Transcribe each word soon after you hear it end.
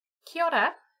Kia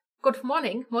ora, good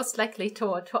morning, most likely to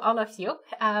all of you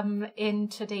in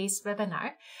today's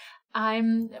webinar.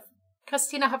 I'm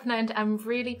Kristina Hoeppner and I'm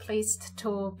really pleased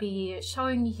to be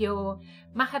showing you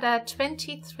Mahara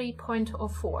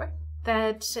 23.04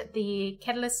 that the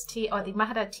Catalyst the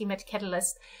Mahara team at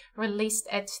Catalyst released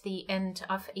at the end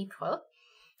of April.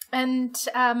 And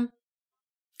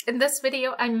in this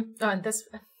video, in this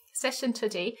session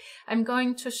today, I'm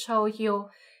going to show you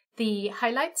the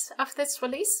highlights of this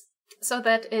release. So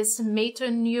that is major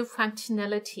new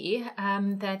functionality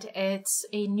that adds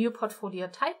a new portfolio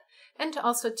type and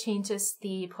also changes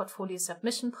the portfolio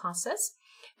submission process,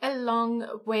 along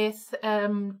with a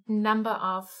number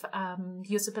of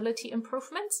usability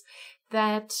improvements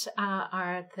that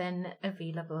are then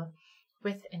available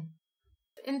within.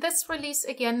 In this release,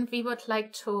 again, we would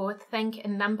like to thank a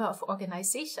number of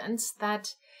organizations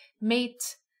that made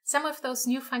some of those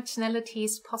new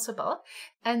functionalities possible,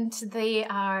 and they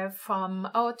are from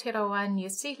Aotearoa, New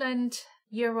Zealand,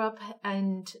 Europe,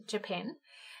 and Japan.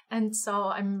 And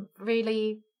so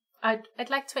I'd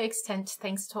like to extend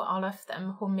thanks to all of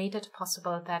them who made it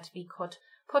possible that we could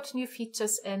put new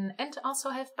features in and also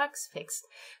have bugs fixed,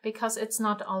 because it's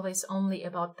not always only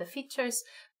about the features,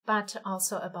 but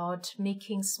also about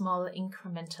making small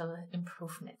incremental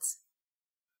improvements.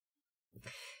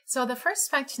 So the first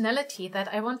functionality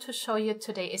that I want to show you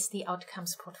today is the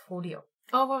Outcomes Portfolio,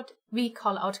 or what we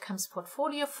call Outcomes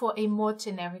Portfolio for a more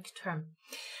generic term.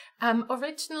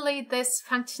 Originally, this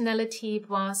functionality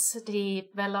was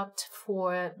developed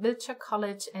for Wiltshire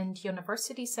College and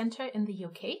University Centre in the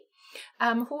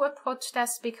UK, who approached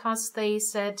us because they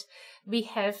said, we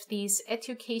have these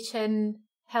education,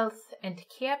 health and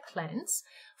care plans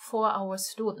for our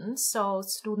students, so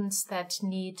students that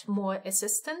need more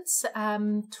assistance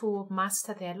to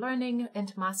master their learning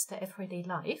and master everyday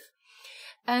life.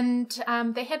 And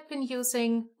they had been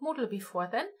using Moodle before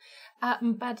then,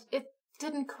 but it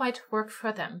didn't quite work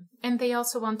for them. And they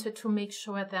also wanted to make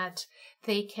sure that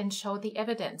they can show the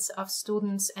evidence of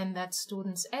students, and that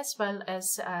students as well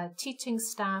as teaching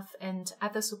staff and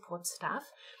other support staff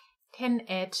can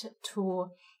add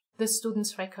to the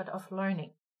student's record of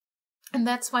learning. And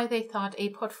that's why they thought a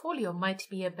portfolio might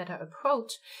be a better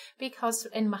approach, because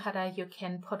in Mahara you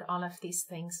can put all of these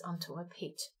things onto a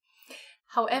page.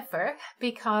 However,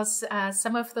 because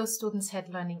some of those students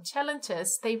had learning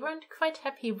challenges, they weren't quite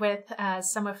happy with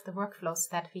some of the workflows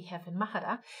that we have in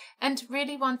Mahara, and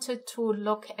really wanted to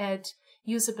look at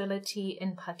usability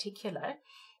in particular,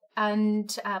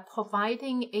 and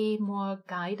providing a more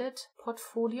guided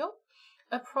portfolio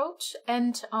approach,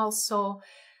 and also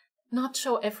not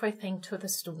show everything to the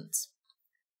students.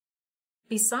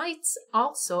 Besides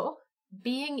also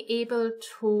being able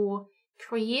to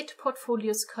create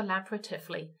portfolios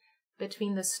collaboratively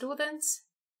between the students,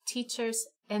 teachers,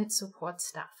 and support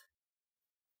staff.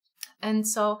 And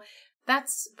so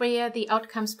that's where the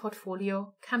Outcomes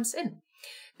Portfolio comes in,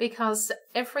 because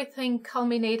everything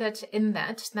culminated in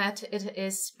that it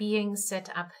is being set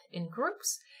up in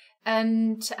groups.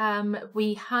 And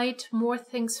we hide more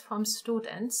things from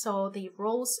students, so the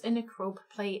roles in a group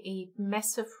play a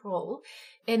massive role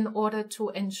in order to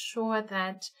ensure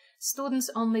that students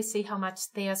only see how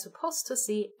much they are supposed to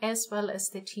see, as well as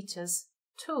the teachers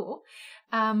too,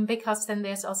 because then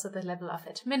there's also the level of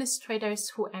administrators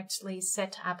who actually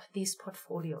set up these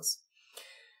portfolios.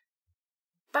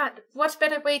 But what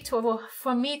better way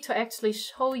for me to actually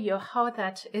show you how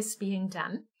that is being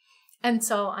done? And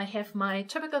so I have my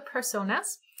typical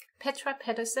personas, Petra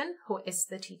Pedersen, who is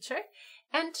the teacher,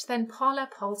 and then Paula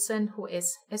Paulsen, who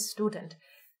is a student.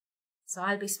 So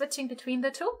I'll be switching between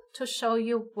the two to show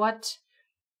you what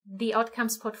the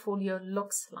Outcomes Portfolio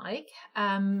looks like,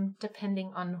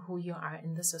 depending on who you are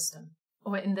in the system,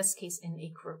 or in this case, in a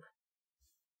group.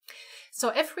 So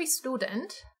every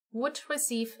student would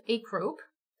receive a group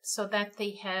so that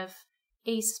they have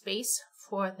a space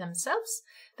for themselves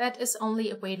that is only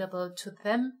available to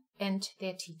them and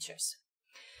their teachers.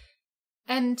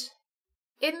 And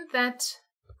in that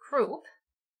group,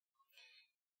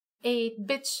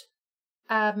 which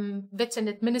an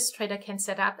administrator can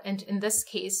set up, and in this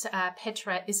case,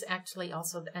 Petra is actually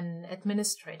also an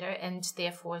administrator, and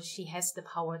therefore she has the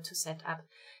power to set up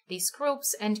these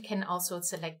groups and can also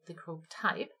select the group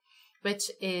type,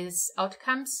 which is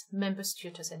outcomes, members,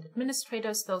 tutors, and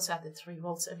administrators. Those are the three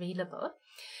roles available.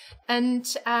 And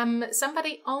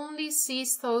somebody only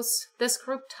sees this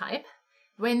group type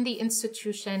when the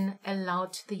institution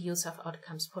allowed the use of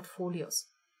outcomes portfolios.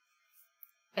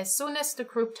 As soon as the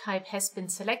group type has been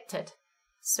selected,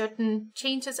 certain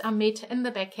changes are made in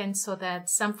the backend so that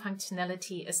some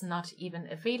functionality is not even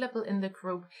available in the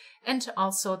group, and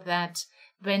also that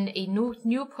when a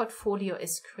new portfolio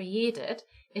is created,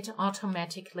 it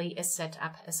automatically is set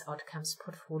up as Outcomes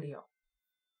portfolio.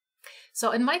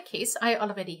 So in my case, I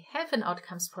already have an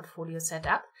Outcomes portfolio set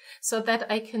up so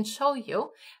that I can show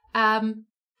you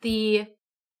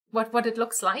what it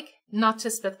looks like, not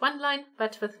just with one line,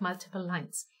 but with multiple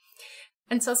lines.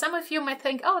 And so some of you might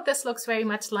think, oh, this looks very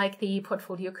much like the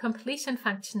portfolio completion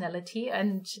functionality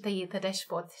and the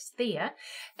dashboard there.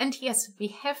 And yes, we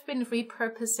have been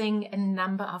repurposing a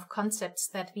number of concepts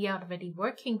that we are already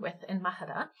working with in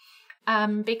Mahara,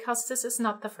 because this is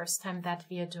not the first time that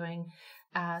we are doing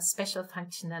special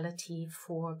functionality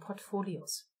for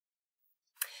portfolios.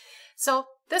 So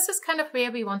this is kind of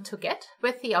where we want to get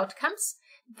with the outcomes,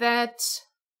 that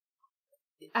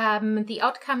the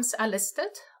outcomes are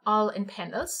listed all in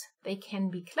panels. They can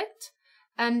be clicked.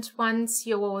 And once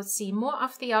you see more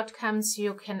of the outcomes,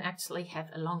 you can actually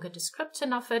have a longer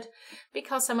description of it,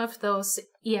 because some of those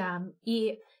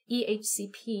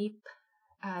EHCP,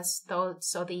 so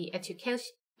the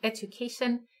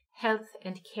education, health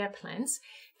and care plans,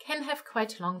 can have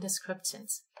quite long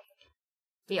descriptions.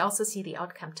 We also see the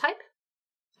outcome type,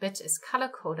 which is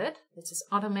color-coded, which is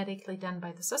automatically done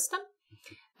by the system.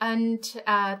 And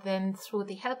then through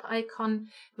the help icon,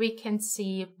 we can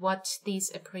see what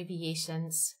these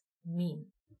abbreviations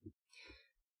mean.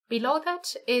 Below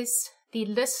that is the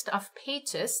list of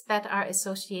pages that are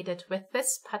associated with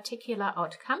this particular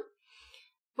outcome,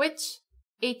 which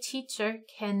a teacher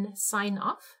can sign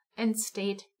off and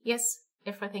state, yes,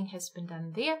 everything has been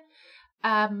done there.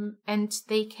 And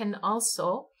they can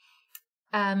also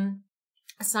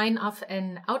sign off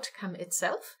an outcome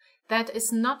itself. That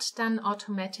is not done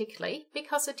automatically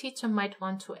because a teacher might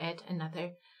want to add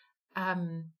another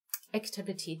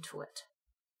activity to it.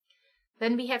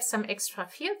 Then we have some extra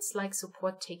fields like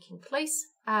support taking place,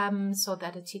 so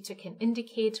that a teacher can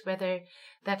indicate whether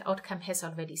that outcome has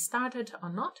already started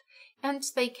or not. And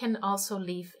they can also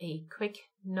leave a quick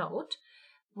note,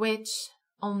 which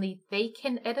only they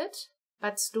can edit,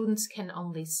 but students can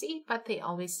only see, but they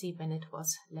always see when it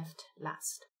was left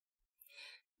last.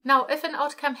 Now, if an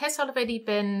outcome has already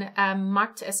been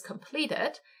marked as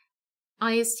completed,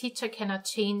 I as teacher cannot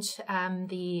change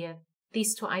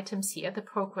these two items here, the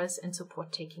progress and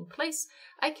support taking place.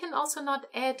 I can also not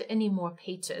add any more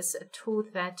pages to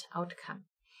that outcome.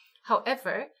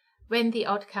 However, when the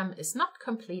outcome is not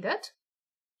completed,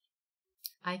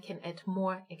 I can add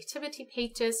more activity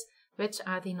pages, which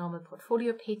are the normal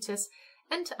portfolio pages,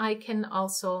 and I can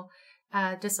also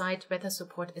decide whether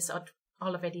support is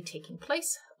already taking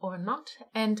place or not,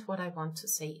 and what I want to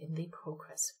say in the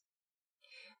progress.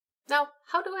 Now,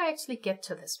 how do I actually get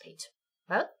to this page?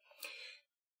 Well,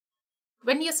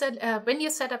 when you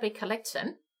set up a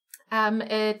collection,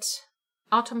 it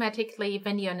automatically,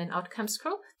 when you're in an outcomes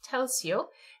group, tells you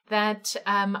that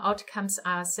outcomes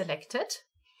are selected,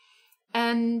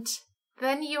 and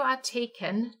then you are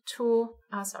taken to,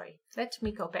 let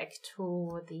me go back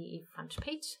to the front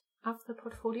page of the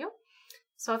portfolio.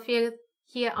 So if you're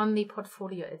here on the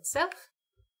portfolio itself,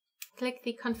 click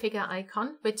the configure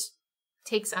icon, which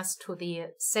takes us to the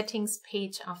settings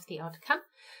page of the outcome.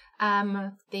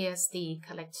 There's the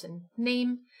collection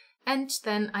name, and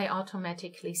then I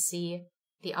automatically see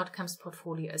the outcomes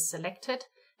portfolio is selected.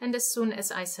 And as soon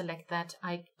as I select that,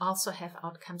 I also have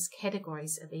outcomes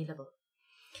categories available.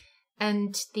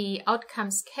 And the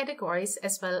outcomes categories,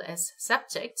 as well as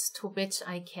subjects to which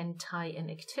I can tie an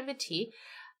activity,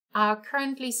 are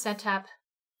currently set up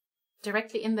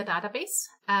directly in the database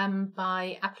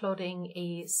by uploading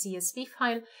a CSV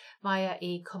file via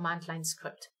a command line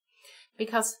script.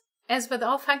 Because as with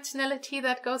all functionality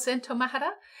that goes into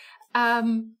Mahara,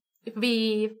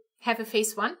 we have a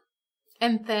phase one,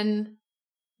 and then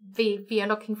we are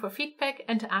looking for feedback,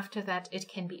 and after that it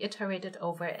can be iterated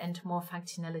over and more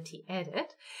functionality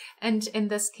added. And in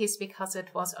this case, because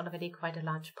it was already quite a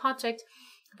large project,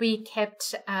 we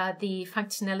kept the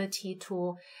functionality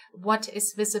to what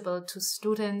is visible to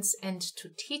students and to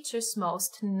teachers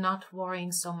most, not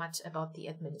worrying so much about the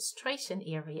administration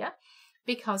area,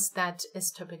 because that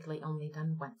is typically only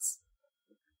done once.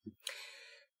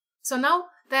 So now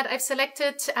that I've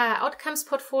selected outcomes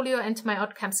portfolio and my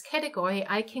outcomes category,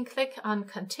 I can click on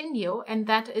continue, and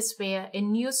that is where a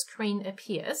new screen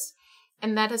appears,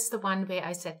 and that is the one where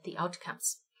I set the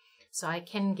outcomes. So I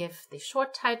can give the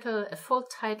short title, a full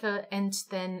title, and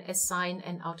then assign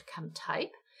an outcome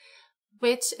type,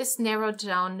 which is narrowed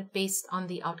down based on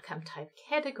the outcome type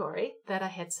category that I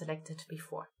had selected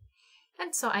before.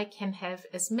 And so I can have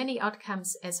as many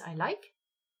outcomes as I like.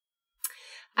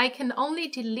 I can only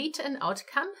delete an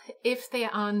outcome if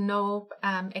there are no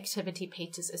activity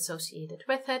pages associated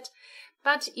with it,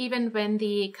 but even when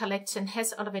the collection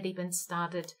has already been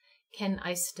started, can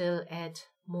I still add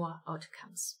more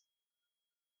outcomes?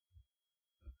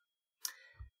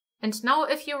 And now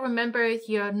if you remember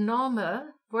your normal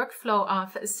workflow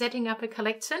of setting up a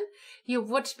collection, you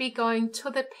would be going to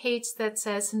the page that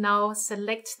says now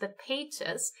select the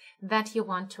pages that you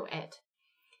want to add.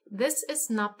 This is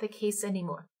not the case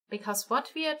anymore, because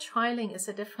what we are trialing is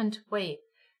a different way.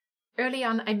 Early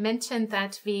on, I mentioned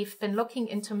that we've been looking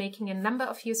into making a number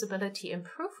of usability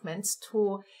improvements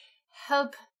to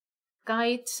help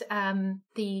guide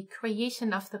the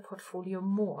creation of the portfolio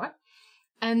more.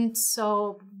 And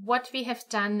so what we have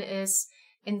done is,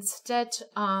 instead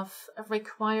of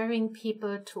requiring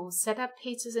people to set up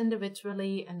pages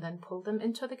individually and then pull them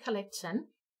into the collection,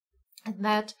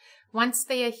 that once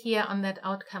they are here on that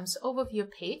outcomes overview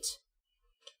page,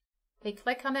 they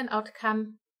click on an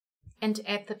outcome and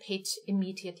add the page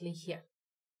immediately here.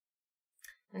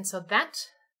 And so that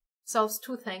solves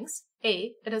two things.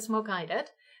 A, it is more guided.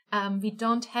 We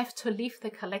don't have to leave the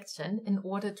collection in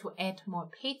order to add more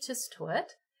pages to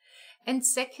it. And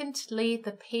secondly,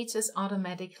 the page is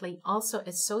automatically also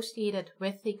associated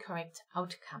with the correct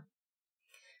outcome.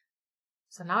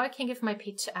 So now I can give my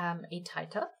page a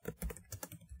title.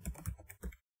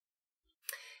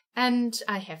 And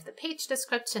I have the page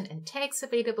description and tags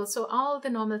available, so all the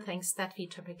normal things that we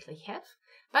typically have.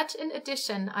 But in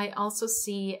addition, I also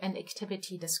see an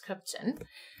activity description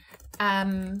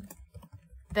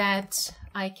that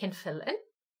I can fill in,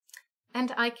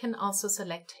 and I can also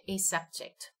select a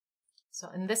subject. So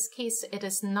in this case, it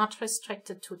is not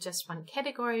restricted to just one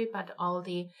category, but all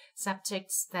the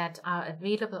subjects that are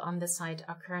available on the site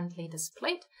are currently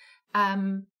displayed.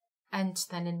 And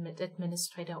then an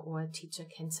administrator or a teacher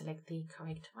can select the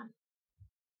correct one.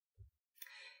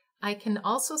 I can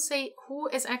also say who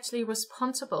is actually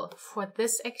responsible for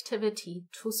this activity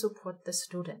to support the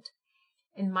student.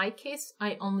 In my case,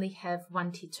 I only have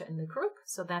one teacher in the group,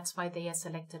 so that's why they are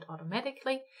selected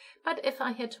automatically. But if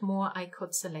I had more, I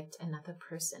could select another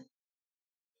person.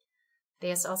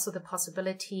 There's also the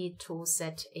possibility to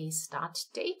set a start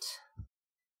date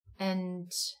and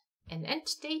an end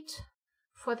date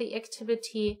for the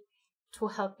activity to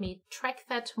help me track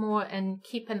that more and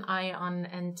keep an eye on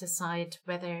and decide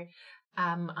whether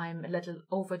I'm a little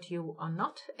overdue or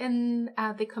not in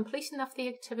the completion of the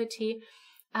activity.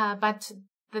 But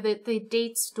the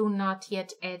dates do not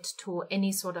yet add to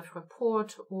any sort of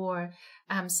report or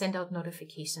send out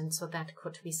notifications. So that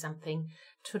could be something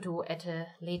to do at a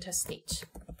later stage.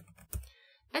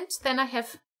 And then I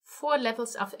have 4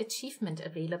 levels of achievement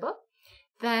available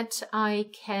that I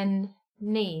can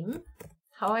name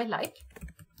how I like.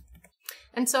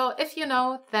 And so if you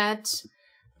know that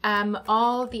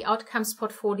all the outcomes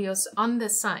portfolios on the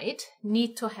site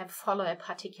need to follow a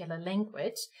particular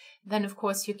language, then of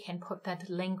course you can put that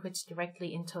language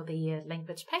directly into the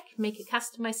language pack, make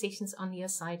customizations on your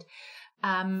site.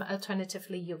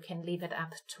 Alternatively, you can leave it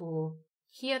up to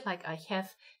here, like I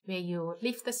have, where you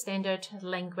leave the standard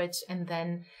language, and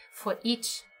then for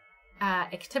each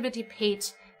activity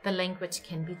page, the language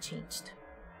can be changed.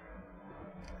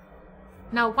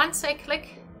 Now, once I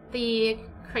click the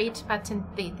create button,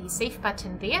 the save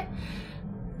button there,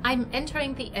 I'm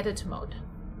entering the edit mode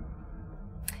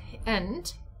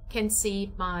and can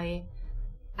see my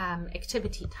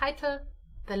activity title,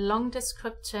 the long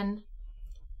description,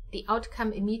 the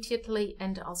outcome immediately,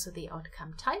 and also the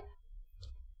outcome type.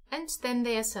 And then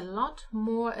there's a lot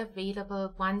more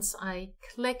available once I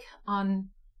click on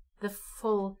the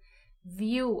full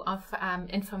view of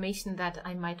information that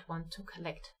I might want to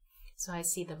collect. So I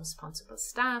see the responsible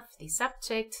staff, the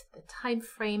subject, the time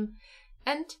frame,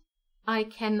 and I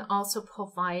can also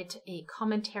provide a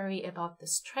commentary about the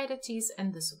strategies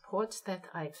and the support that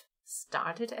I've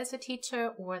started as a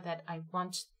teacher or that I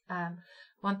want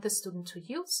the student to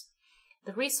use,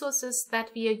 the resources that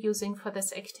we are using for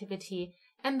this activity,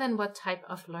 and then what type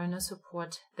of learner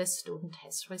support the student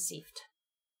has received.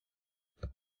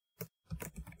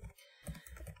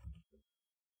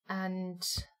 And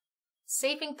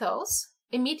saving those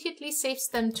immediately saves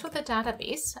them to the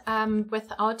database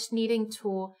without needing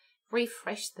to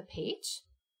refresh the page.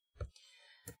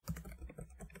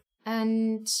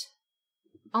 And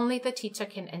only the teacher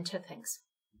can enter things.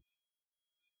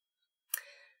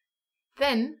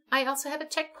 Then I also have a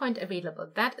checkpoint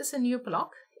available. That is a new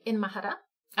block in Mahara.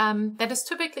 That is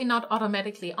typically not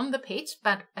automatically on the page,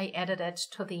 but I added it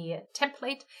to the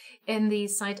template in the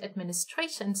site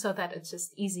administration so that it's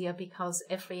just easier, because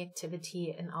every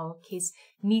activity in our case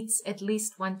needs at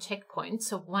least one checkpoint,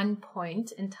 so one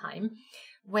point in time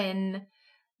when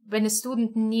when a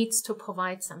student needs to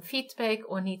provide some feedback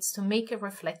or needs to make a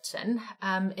reflection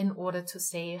in order to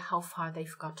say how far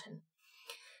they've gotten.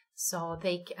 So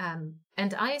they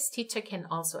and I as teacher can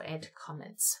also add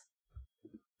comments.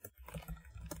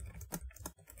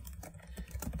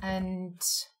 And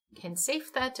can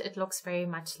save that. It looks very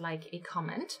much like a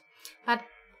comment. But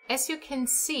as you can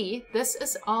see, this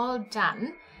is all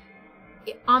done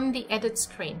on the edit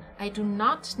screen. I do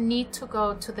not need to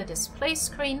go to the display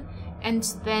screen and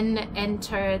then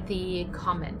enter the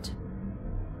comment.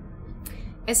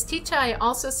 As teacher, I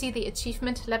also see the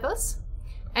achievement levels,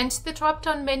 and the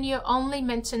drop-down menu only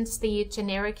mentions the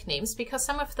generic names because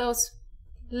some of those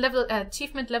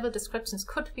achievement level descriptions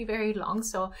could be very long,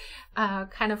 so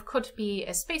kind of could be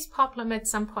a space problem at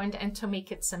some point, and to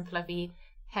make it simpler, we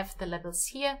have the levels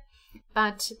here,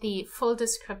 but the full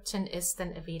description is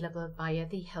then available via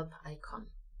the help icon.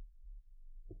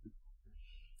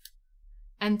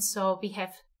 And so we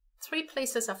have 3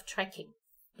 places of tracking.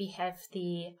 We have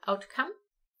the outcome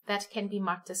that can be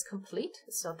marked as complete,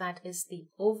 so that is the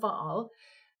overall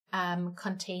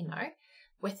container.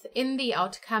 Within the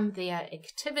outcome, there are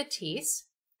activities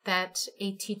that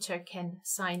a teacher can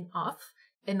sign off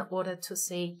in order to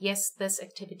say, yes, this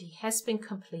activity has been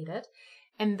completed.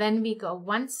 And then we go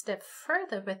one step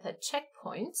further with the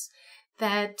checkpoints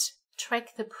that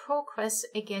track the progress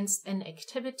against an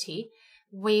activity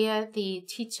where the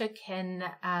teacher can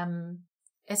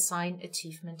assign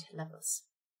achievement levels.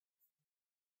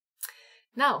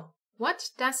 Now,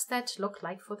 what does that look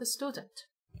like for the student?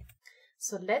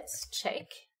 So let's check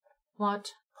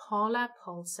what Paula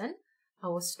Paulsen,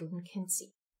 our student, can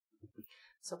see.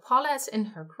 So Paula is in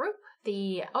her group,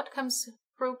 the outcomes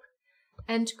group,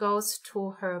 and goes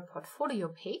to her portfolio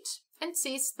page and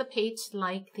sees the page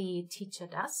like the teacher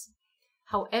does.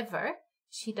 However,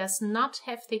 she does not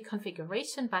have the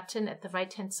configuration button at the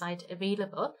right-hand side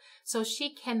available, so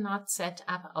she cannot set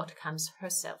up outcomes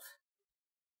herself.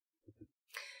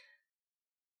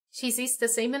 She sees the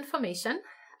same information,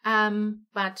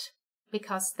 but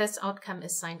because this outcome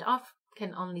is signed off,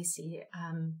 can only see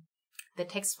the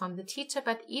text from the teacher.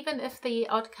 But even if the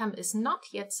outcome is not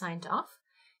yet signed off,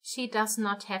 she does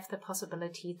not have the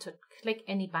possibility to click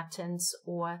any buttons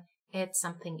or add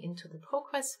something into the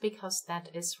progress because that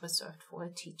is reserved for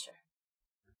a teacher.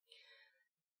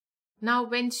 Now,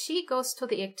 when she goes to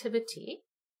the activity,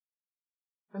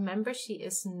 remember she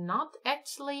is not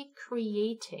actually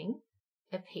creating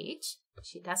a page.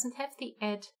 She doesn't have the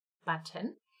add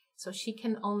button, so she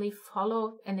can only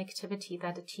follow an activity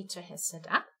that a teacher has set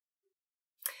up.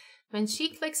 When she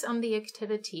clicks on the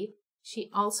activity,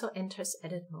 she also enters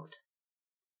edit mode.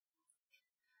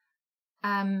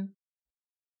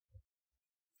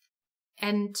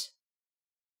 And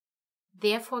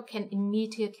therefore can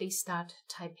immediately start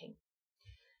typing.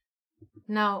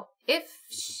 Now, if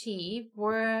she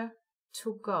were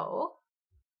to go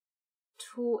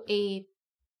to a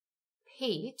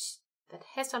page that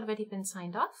has already been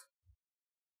signed off,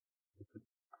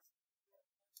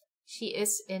 she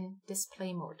is in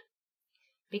display mode.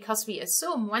 Because we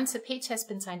assume once a page has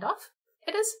been signed off,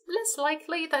 it is less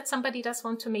likely that somebody does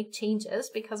want to make changes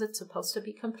because it's supposed to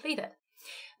be completed.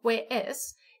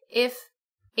 Whereas if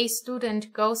a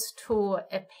student goes to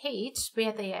a page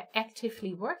where they are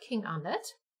actively working on it,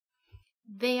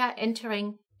 they are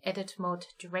entering edit mode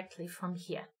directly from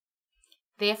here.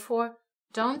 Therefore,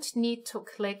 don't need to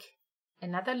click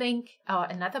another link or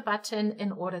another button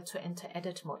in order to enter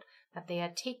edit mode, but they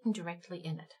are taken directly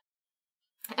in it.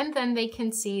 And then they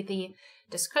can see the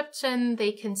description,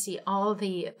 they can see all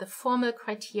the formal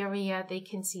criteria, they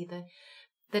can see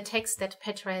the text that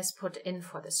Petra has put in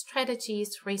for the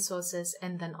strategies, resources,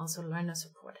 and then also learner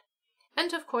support.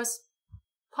 And of course,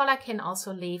 Paula can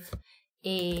also leave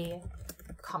a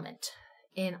comment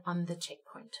on the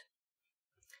checkpoint.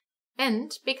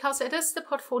 And because it is the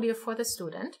portfolio for the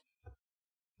student,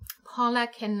 Paula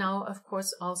can now, of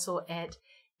course, also add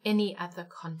any other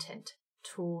content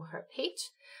to her page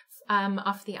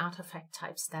of the artifact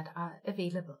types that are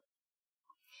available.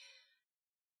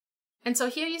 And so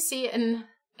here you see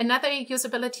another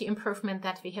usability improvement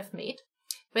that we have made,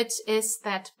 which is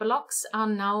that blocks are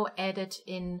now added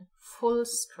in full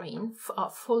screen or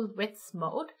full width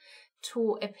mode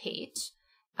to a page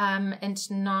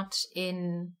and not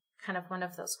in kind of one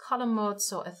of those column modes,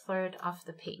 so a third of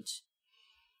the page.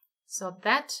 So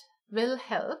that will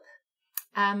help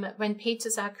when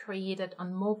pages are created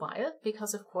on mobile,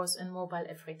 because of course in mobile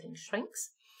everything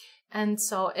shrinks. And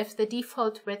so if the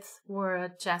default width were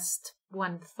just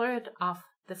 1/3 of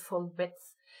the full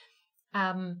width,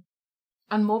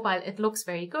 on mobile, it looks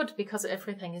very good because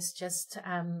everything is just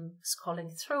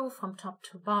scrolling through from top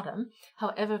to bottom.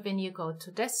 However, when you go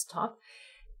to desktop,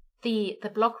 the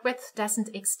block width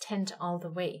doesn't extend all the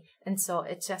way. And so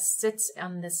it just sits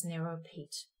on this narrow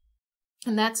page.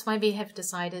 And that's why we have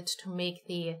decided to make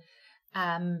the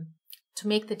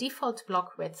default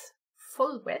block width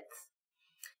full width,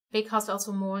 because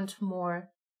also more and more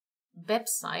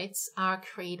websites are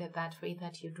created that way,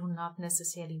 that you do not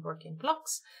necessarily work in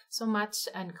blocks so much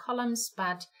and columns,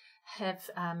 but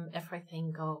have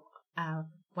everything go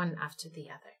one after the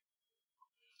other.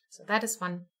 So that is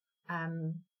one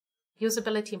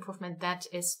usability improvement that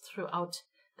is throughout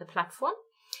the platform.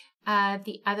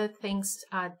 The other things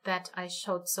that I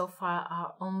showed so far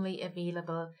are only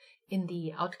available in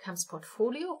the outcomes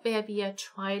portfolio, where we are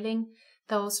trialing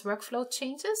those workflow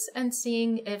changes and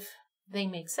seeing if they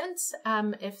make sense,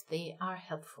 if they are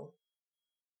helpful.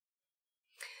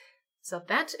 So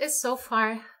that is so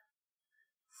far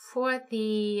for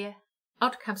the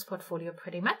outcomes portfolio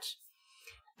pretty much.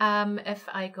 If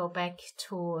I go back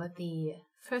to the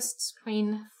first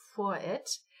screen for it,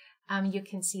 you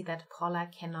can see that Paula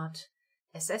cannot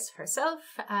assess herself,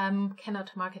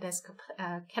 cannot mark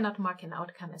an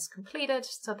outcome as completed,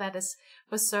 so that is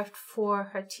reserved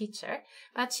for her teacher,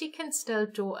 but she can still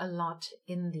do a lot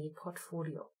in the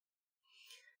portfolio.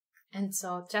 And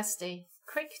so just a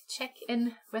quick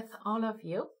check-in with all of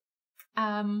you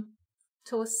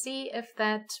to see if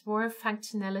that were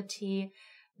functionality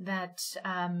that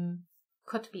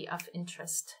could be of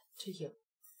interest to you.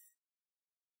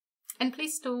 And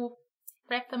please do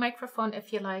grab the microphone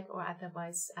if you like, or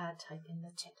otherwise type in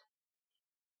the chat.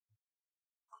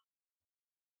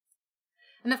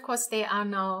 And of course, there are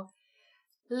now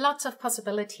lots of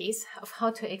possibilities of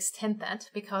how to extend that,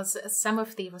 because some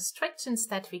of the restrictions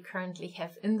that we currently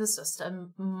have in the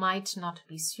system might not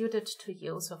be suited to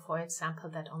you. So for example,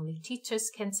 that only teachers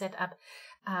can set up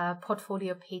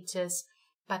portfolio pages,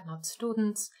 but not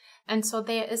students. And so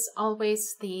there is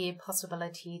always the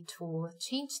possibility to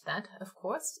change that, of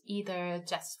course, either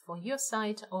just for your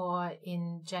site or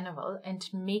in general, and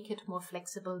make it more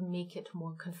flexible, make it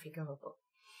more configurable.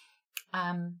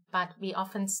 But we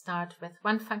often start with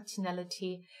one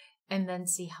functionality and then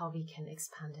see how we can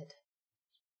expand it.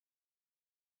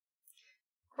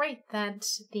 Great that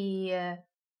the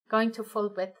going to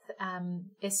full width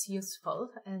is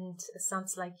useful, and it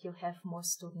sounds like you have more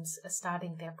students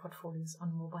starting their portfolios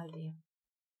on mobile there.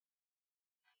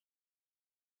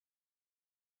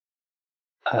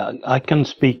 I can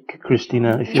speak,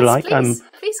 Kristina, if you like. Please.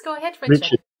 Please go ahead,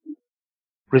 Richard.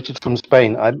 Richard from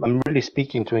Spain. I'm really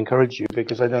speaking to encourage you,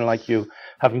 because I don't like you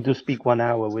having to speak 1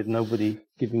 hour with nobody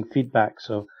giving feedback.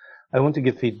 So I want to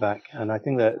give feedback, and I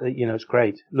think that, it's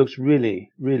great. It looks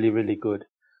really, really, really good.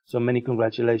 So many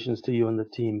congratulations to you and the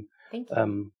team. Thank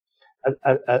you.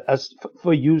 As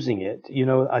for using it,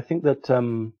 I think that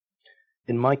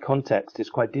in my context, it's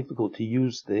quite difficult to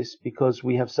use this because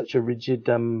we have such a rigid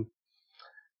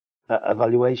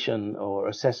evaluation or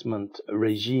assessment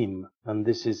regime, and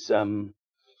this is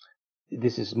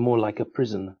more like a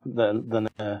prison than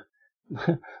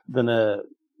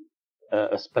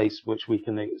a space which we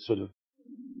can sort of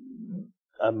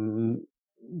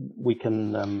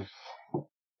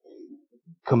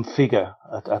configure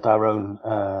at our own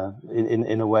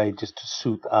in a way, just to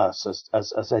suit us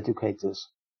as educators.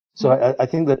 So I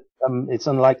think that it's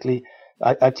unlikely.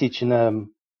 I teach in a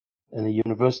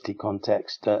university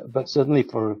context, but certainly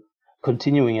for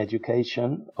continuing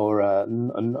education or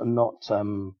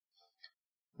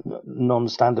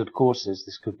non-standard courses,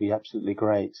 this could be absolutely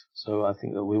great. So I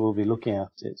think that we will be looking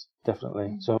at it,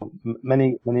 definitely. So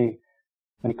many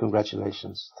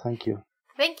congratulations. Thank you.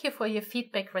 Thank you for your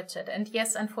feedback, Richard. And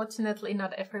yes, unfortunately,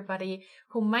 not everybody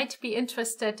who might be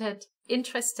interested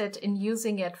in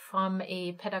using it from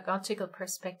a pedagogical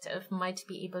perspective might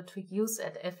be able to use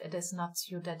it if it is not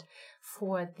suited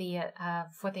for their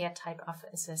type of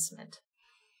assessment.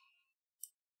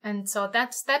 And so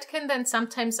that can then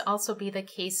sometimes also be the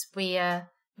case where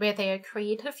there are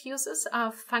creative uses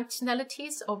of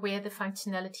functionalities, or where the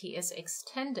functionality is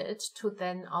extended to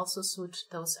then also suit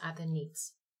those other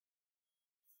needs.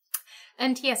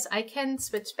 And yes, I can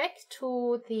switch back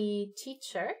to the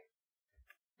teacher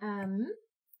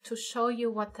to show you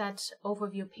what that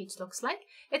overview page looks like.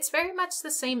 It's very much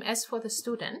the same as for the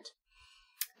student,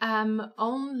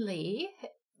 only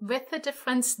with the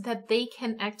difference that they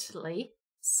can actually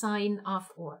sign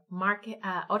off or mark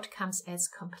outcomes as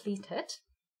completed,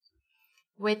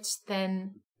 which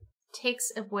then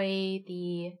takes away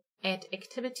the add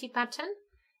activity button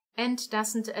and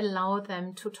doesn't allow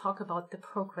them to talk about the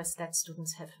progress that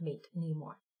students have made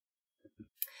anymore.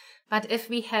 But if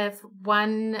we have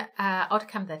one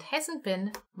outcome that hasn't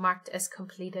been marked as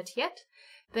completed yet,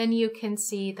 then you can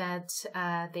see that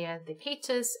there the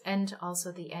pages and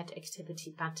also the add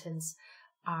activity buttons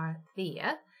are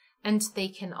there. And they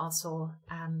can also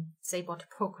say what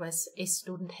progress a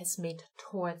student has made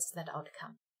towards that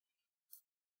outcome.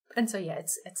 And so, yeah,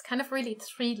 it's kind of really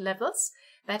 3 levels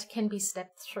that can be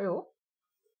stepped through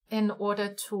in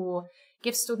order to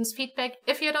give students feedback.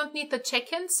 If you don't need the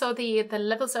check-in, so the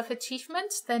levels of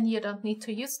achievement, then you don't need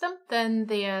to use them. Then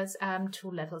there's 2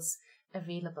 levels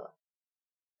available.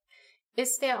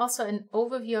 Is there also an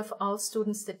overview of all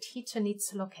students the teacher needs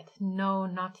to look at? No,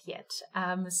 not yet.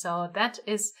 So that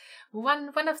is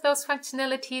one of those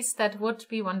functionalities that would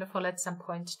be wonderful at some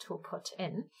point to put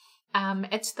in.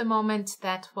 At the moment,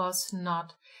 that was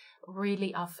not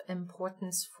really of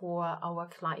importance for our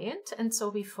client. And so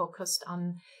we focused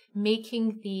on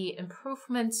making the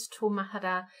improvements to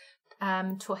Mahara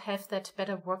to have that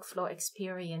better workflow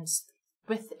experience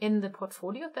within the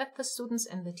portfolio that the students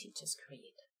and the teachers create.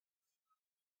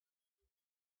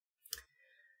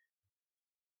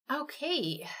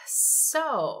 Okay,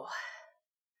 so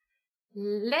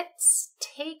let's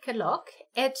take a look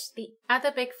at the other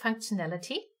big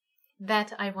functionality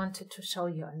that I wanted to show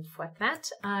you. And for that,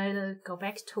 I'll go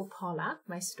back to Paula,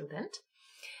 my student.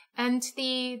 And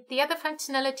the other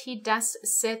functionality does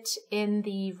sit in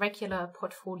the regular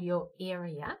portfolio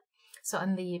area, so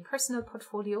in the personal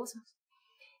portfolios,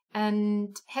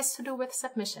 and has to do with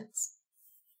submissions.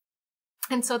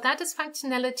 And so that is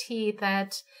functionality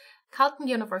that Carleton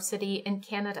University in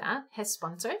Canada has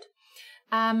sponsored,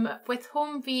 with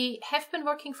whom we have been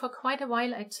working for quite a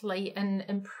while actually in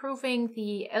improving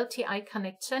the LTI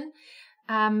connection,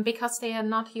 because they are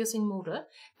not using Moodle.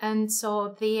 And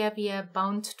so there we are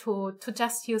bound to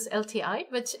just use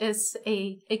LTI, which is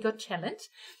a good challenge.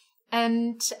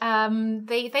 And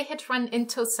they had run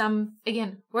into some,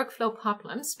 again, workflow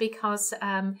problems because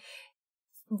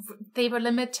they were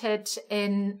limited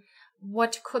in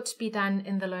what could be done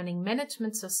in the learning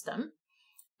management system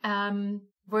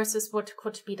versus what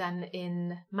could be done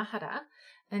in Mahara.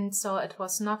 And so it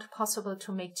was not possible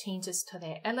to make changes to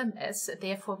their LMS.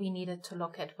 Therefore, we needed to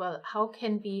look at, well, how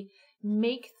can we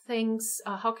make things,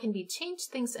 how can we change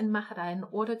things in Mahara in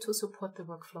order to support the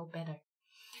workflow better?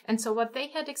 And so what they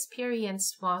had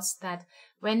experienced was that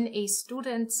when a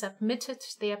student submitted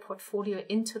their portfolio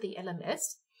into the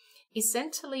LMS,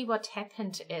 essentially what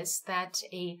happened is that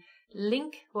a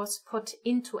link was put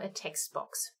into a text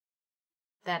box.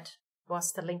 That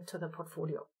was the link to the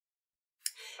portfolio.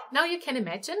 Now you can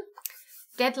imagine,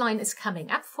 deadline is coming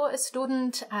up for a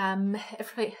student.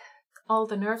 All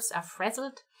the nerves are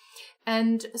frazzled.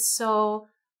 And so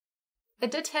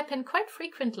it did happen quite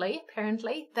frequently,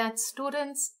 apparently, that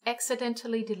students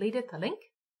accidentally deleted the link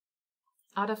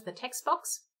out of the text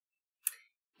box.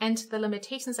 And the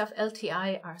limitations of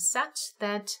LTI are such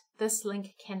that this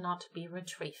link cannot be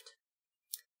retrieved.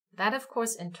 That, of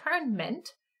course, in turn meant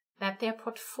that their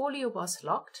portfolio was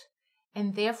locked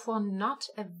and therefore not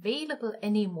available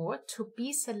anymore to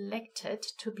be selected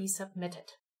to be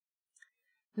submitted.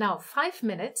 Now, 5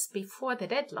 minutes before the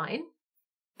deadline,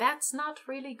 that's not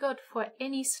really good for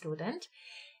any student.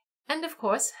 And of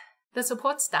course, the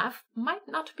support staff might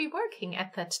not be working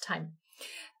at that time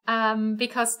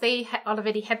because they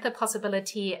already had the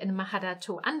possibility in Mahara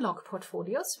to unlock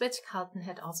portfolios, which Carleton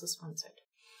had also sponsored.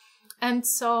 And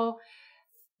so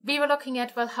we were looking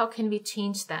at, well, how can we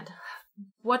change that?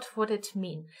 What would it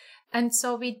mean? And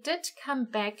so we did come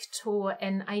back to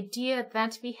an idea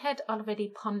that we had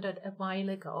already pondered a while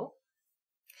ago,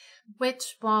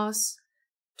 which was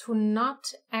to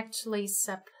not actually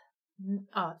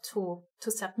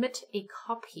to submit a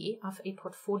copy of a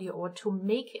portfolio, or to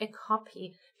make a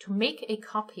copy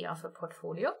of a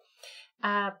portfolio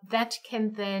that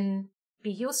can then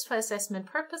be used for assessment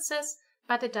purposes,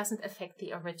 but it doesn't affect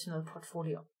the original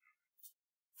portfolio.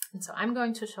 And so I'm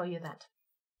going to show you that.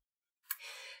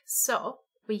 So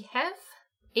we have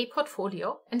a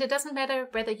portfolio, and it doesn't matter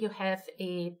whether you have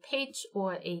a page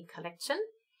or a collection.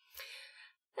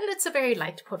 And it's a very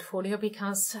light portfolio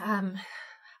because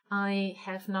I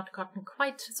have not gotten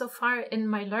quite so far in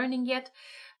my learning yet,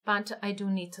 but I do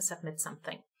need to submit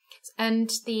something. And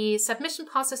the submission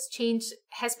process change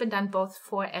has been done both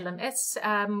for LMS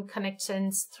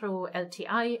connections through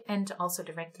LTI and also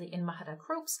directly in Mahara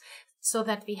groups, so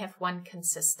that we have one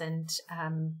consistent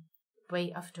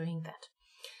way of doing that.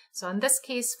 So in this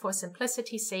case, for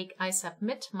simplicity's sake, I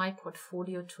submit my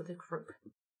portfolio to the group.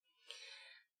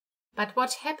 But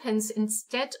what happens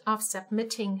instead of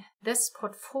submitting this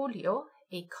portfolio,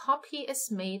 a copy is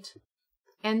made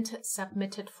and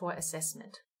submitted for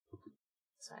assessment.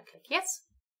 So I click yes.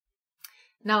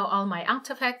 Now all my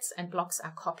artifacts and blocks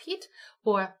are copied,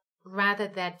 or rather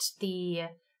that the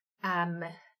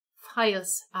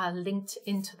files are linked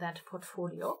into that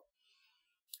portfolio.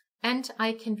 And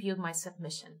I can view my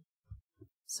submission.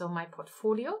 So my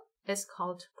portfolio is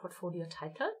called portfolio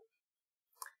title.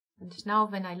 And now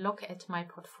when I look at my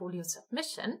portfolio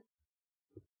submission,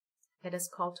 it is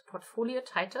called portfolio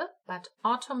title, but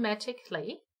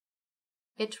automatically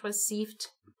it received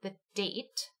the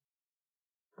date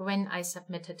when I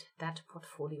submitted that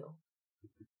portfolio.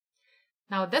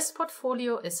 Now this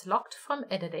portfolio is locked from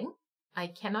editing. I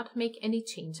cannot make any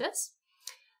changes.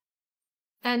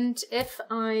 And if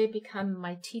I become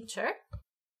my teacher,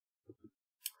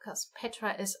 because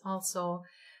Petra is also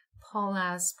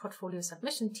Paula's portfolio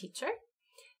submission teacher,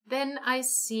 then I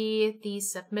see the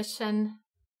submission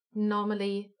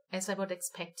normally as I would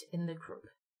expect in the group.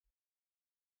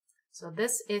 So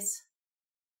this is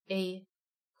a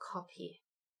copy.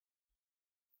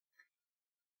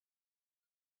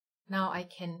 Now I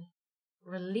can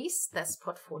release this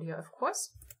portfolio, of course.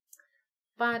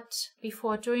 But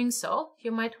before doing so,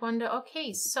 you might wonder,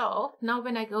 okay, so now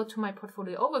when I go to my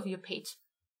portfolio overview page,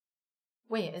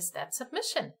 where is that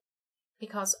submission?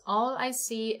 Because all I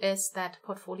see is that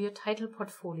portfolio title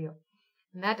portfolio.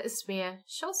 And that is where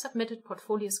show submitted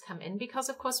portfolios come in, because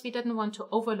of course we didn't want to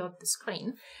overload the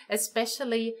screen,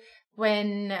 especially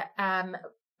when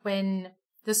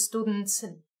the students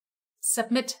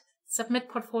submit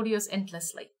portfolios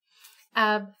endlessly.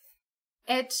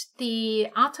 The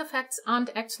artifacts aren't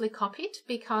actually copied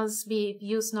because we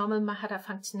use normal Mahara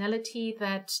functionality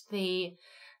that they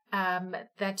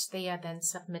are then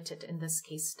submitted in this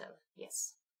case still.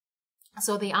 Yes.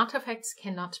 So the artifacts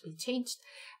cannot be changed.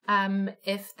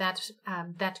 If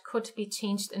that could be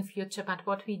changed in future, but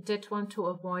what we did want to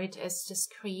avoid is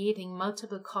just creating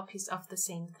multiple copies of the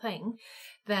same thing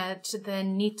that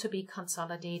then need to be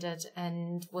consolidated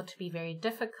and would be very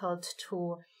difficult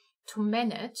to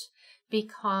manage,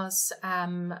 because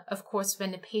of course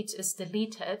when a page is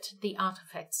deleted, the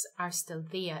artifacts are still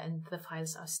there and the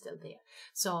files are still there.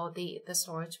 So the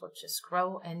storage would just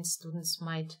grow and students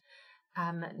might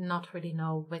not really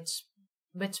know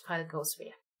which file goes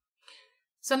where.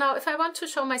 So now if I want to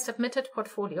show my submitted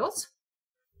portfolios,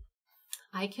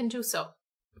 I can do so.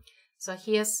 So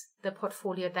here's the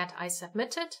portfolio that I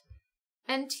submitted,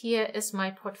 and here is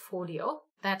my portfolio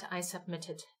that I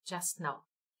submitted just now.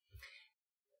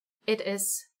 It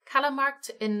is color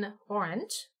marked in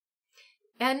orange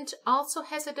and also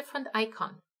has a different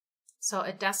icon. So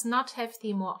it does not have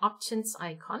the more options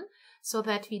icon, so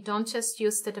that we don't just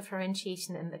use the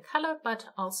differentiation in the color, but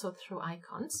also through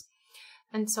icons.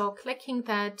 And so clicking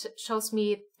that shows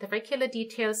me the regular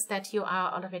details that you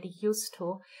are already used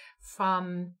to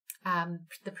from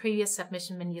the previous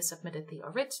submission when you submitted the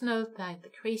original, the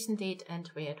creation date, and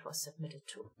where it was submitted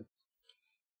to.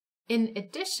 In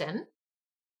addition,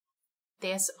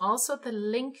 there's also the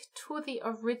link to the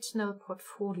original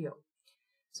portfolio.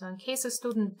 So in case a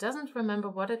student doesn't remember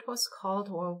what it was called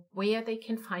or where they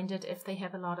can find it if they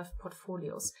have a lot of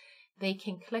portfolios, they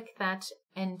can click that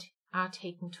and are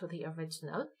taken to the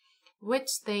original,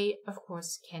 which they, of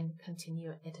course, can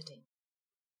continue editing.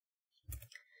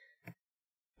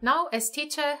 Now, as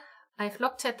teacher, I've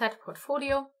looked at that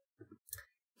portfolio,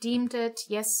 deemed it,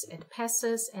 yes, it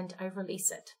passes, and I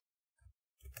release it.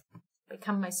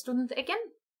 Become my student again.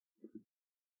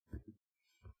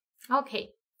 Okay,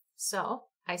 so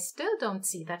I still don't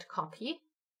see that copy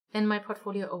in my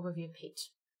portfolio overview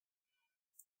page.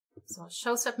 So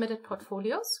show submitted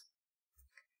portfolios.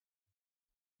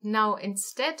 Now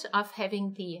instead of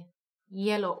having the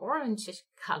yellow-orange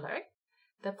color,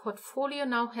 the portfolio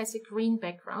now has a green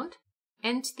background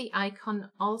and the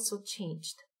icon also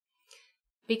changed,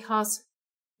 because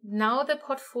now the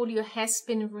portfolio has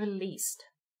been released.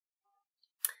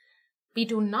 We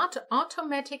do not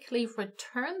automatically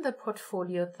return the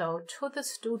portfolio, though, to the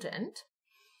student,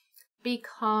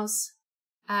 because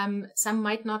some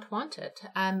might not want it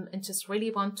and just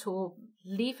really want to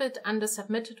leave it under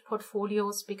submitted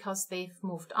portfolios because they've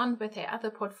moved on with their other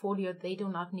portfolio. They do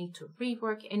not need to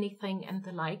rework anything and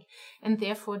the like, and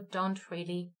therefore don't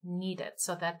really need it,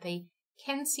 so that they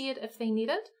can see it if they need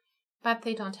it, but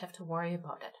they don't have to worry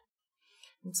about it.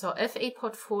 And so if a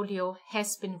portfolio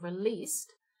has been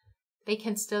released, they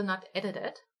can still not edit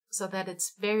it, so that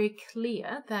it's very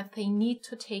clear that they need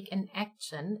to take an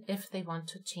action if they want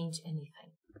to change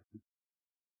anything.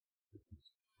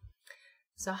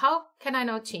 So how can I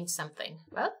now change something?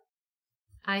 Well,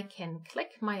 I can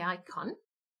click my icon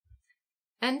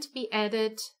and be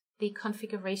added the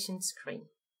configuration screen.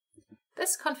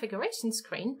 this configuration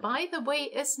screen, by the way,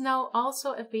 is now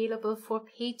also available for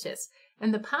Pages.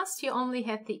 In the past, you only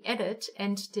had the edit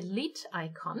and delete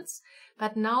icons,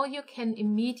 but now you can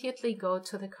immediately go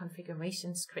to the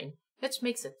configuration screen, which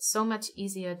makes it so much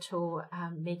easier to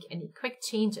make any quick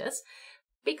changes,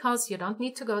 because you don't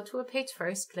need to go to a page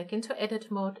first, click into edit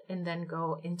mode, and then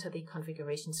go into the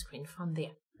configuration screen from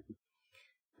there.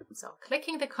 So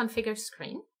clicking the configure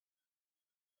screen,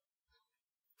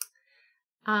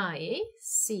 I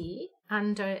see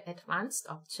under advanced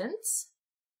options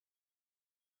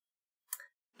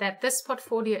that this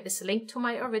portfolio is linked to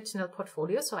my original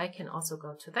portfolio, so I can also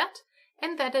go to that,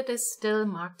 and that it is still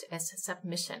marked as a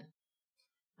submission.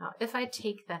 Now, if I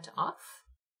take that off,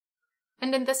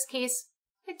 and in this case,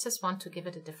 I just want to give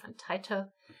it a different title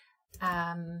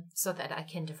so that I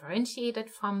can differentiate it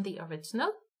from the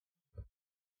original.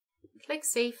 Click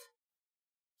Save,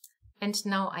 and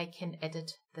now I can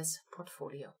edit this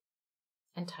portfolio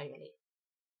entirely.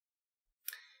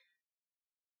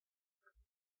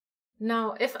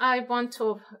 Now, if I want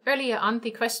to, earlier on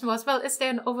the question was, well, is there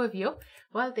an overview?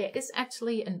 Well, there is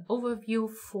actually an overview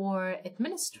for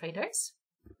administrators.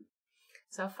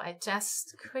 So if I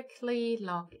just quickly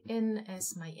log in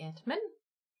as my admin,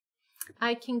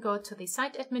 I can go to the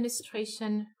site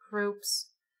administration, groups,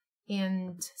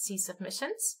 and see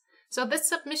submissions. So this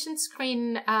submission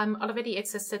screen already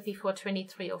existed before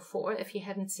 2304. If you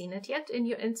hadn't seen it yet in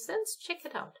your instance, check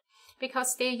it out,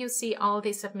 because there you see all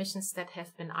the submissions that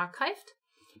have been archived,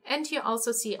 and you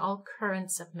also see all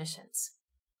current submissions.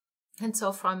 And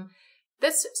so from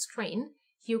this screen,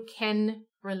 you can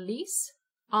release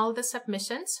all the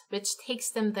submissions, which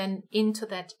takes them then into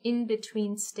that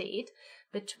in-between state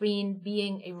between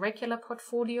being a regular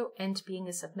portfolio and being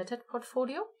a submitted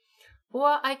portfolio.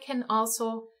 Or I can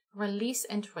also release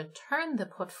and return the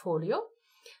portfolio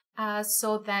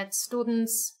so that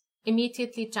students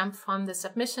immediately jump from the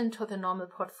submission to the normal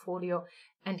portfolio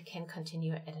and can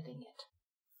continue editing it.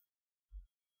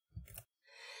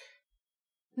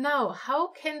 Now,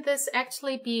 how can this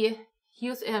actually be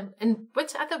used, in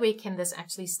which other way can this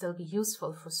actually still be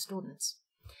useful for students?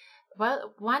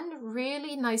 Well, one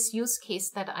really nice use case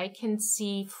that I can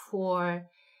see for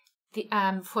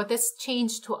this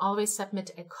change to always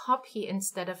submit a copy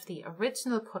instead of the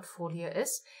original portfolio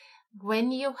is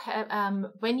when you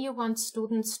want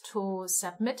students to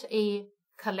submit a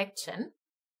collection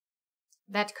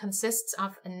that consists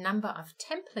of a number of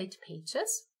template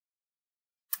pages,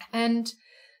 and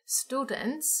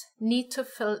students need to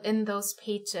fill in those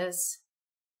pages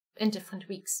in different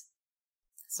weeks.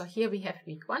 So here we have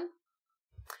week 1,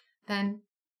 then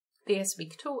there's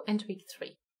week 2 and week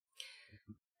 3.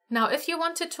 Now, if you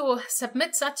wanted to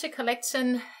submit such a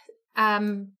collection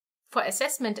for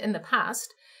assessment in the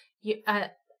past,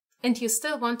 and you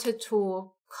still wanted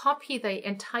to copy the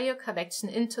entire collection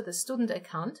into the student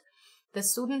account, the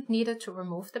student needed to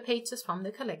remove the pages from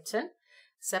the collection,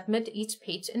 submit each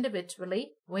page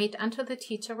individually, wait until the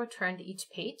teacher returned each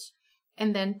page,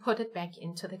 and then put it back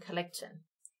into the collection.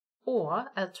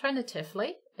 Or,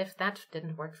 alternatively, if that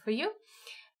didn't work for you,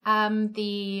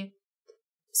 the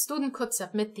student could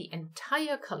submit the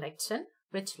entire collection,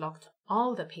 which logged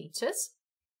all the pages,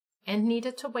 and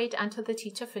needed to wait until the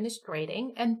teacher finished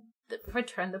grading and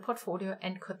return the portfolio,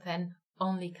 and could then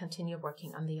only continue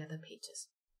working on the other pages.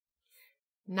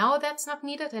 Now that's not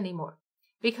needed anymore,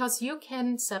 because you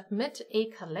can submit a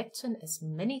collection as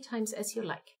many times as you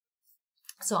like.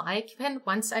 So I can,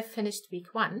 once I've finished week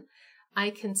 1,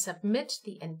 I can submit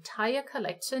the entire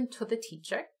collection to the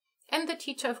teacher, and the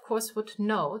teacher, of course, would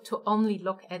know to only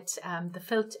look at the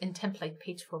filled-in template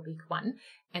page for week 1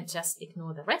 and just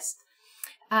ignore the rest.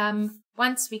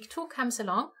 Once week 2 comes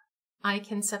along, I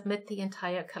can submit the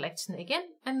entire collection again,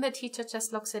 and the teacher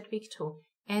just looks at week 2,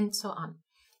 and so on.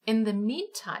 In the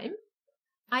meantime,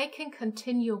 I can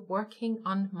continue working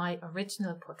on my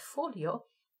original portfolio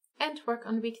and work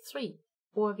on week 3,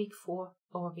 or week 4,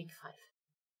 or week 5.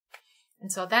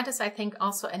 And so that is, I think,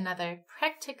 also another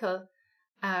practical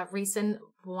reason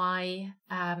why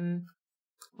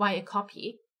a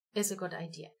copy is a good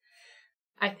idea,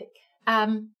 I think.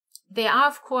 There are,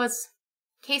 of course,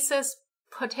 cases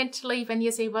potentially when you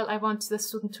say, well, I want the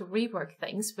student to rework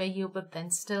things, where you would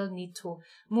then still need to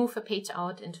move a page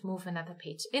out and move another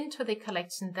page into the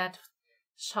collection that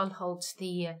shall hold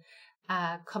the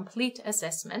complete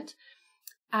assessment.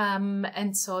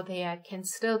 And so there can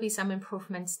still be some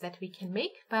improvements that we can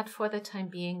make, but for the time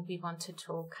being, we wanted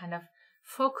to kind of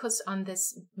focus on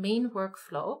this main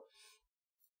workflow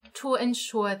to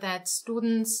ensure that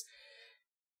students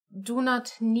do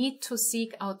not need to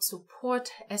seek out support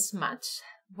as much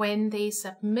when they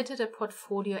submitted a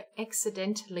portfolio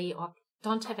accidentally or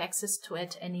don't have access to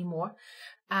it anymore,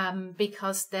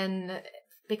 because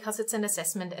it's an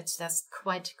assessment, it's just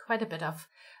quite a bit of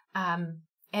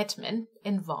admin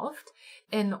involved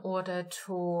in order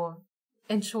to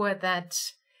ensure that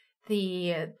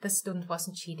the student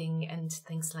wasn't cheating and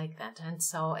things like that. And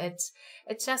so it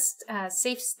just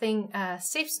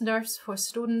saves nerves for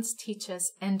students,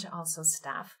 teachers, and also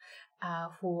staff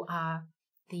who are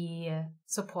the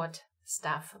support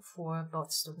staff for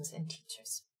both students and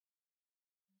teachers.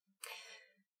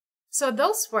 So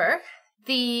those were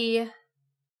the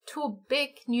 2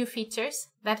 big new features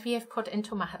that we have put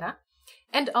into Mahara,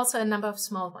 and also a number of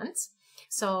small ones.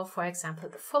 So, for example,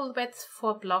 the full width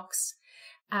for blocks,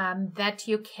 that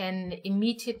you can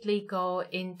immediately go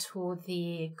into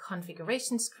the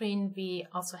configuration screen. We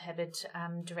also have it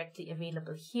directly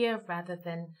available here rather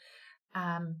than,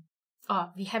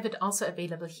 we have it also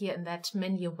available here in that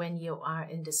menu when you are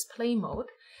in display mode,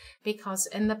 because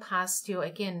in the past you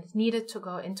again needed to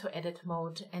go into edit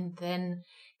mode and then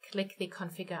click the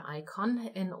configure icon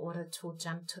in order to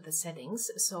jump to the settings.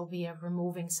 So we are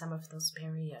removing some of those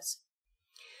barriers.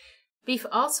 We've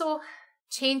also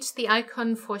changed the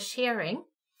icon for sharing,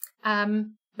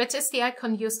 which is the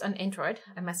icon used on Android,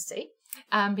 I must say,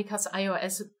 because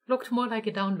iOS looked more like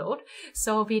a download,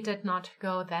 so we did not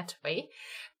go that way.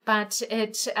 But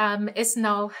it is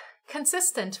now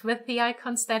consistent with the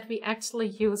icons that we actually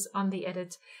use on the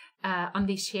on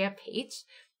the share page.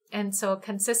 And so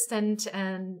consistent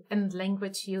in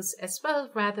language use as well,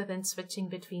 rather than switching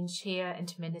between share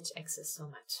and manage access so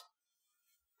much.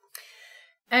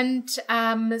 And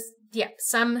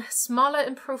some smaller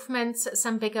improvements,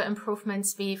 some bigger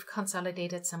improvements. We've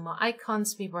consolidated some more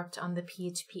icons. We worked on the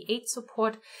PHP 8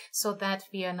 support so that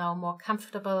we are now more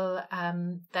comfortable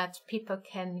that people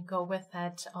can go with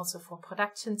that also for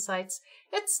production sites.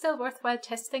 It's still worthwhile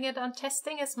testing it on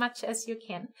testing as much as you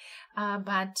can,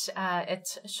 but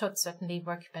it should certainly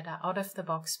work better out of the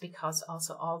box, because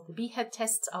also all the behead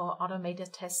tests, our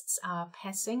automated tests, are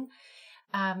passing.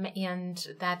 And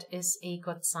that is a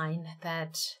good sign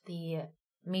that the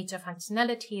major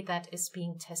functionality that is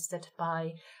being tested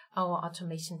by our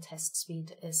automation test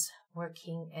suite is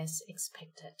working as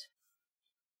expected.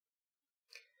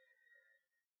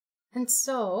 And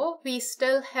so we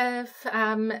still have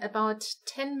about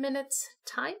 10 minutes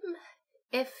time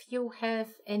if you have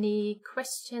any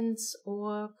questions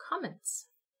or comments.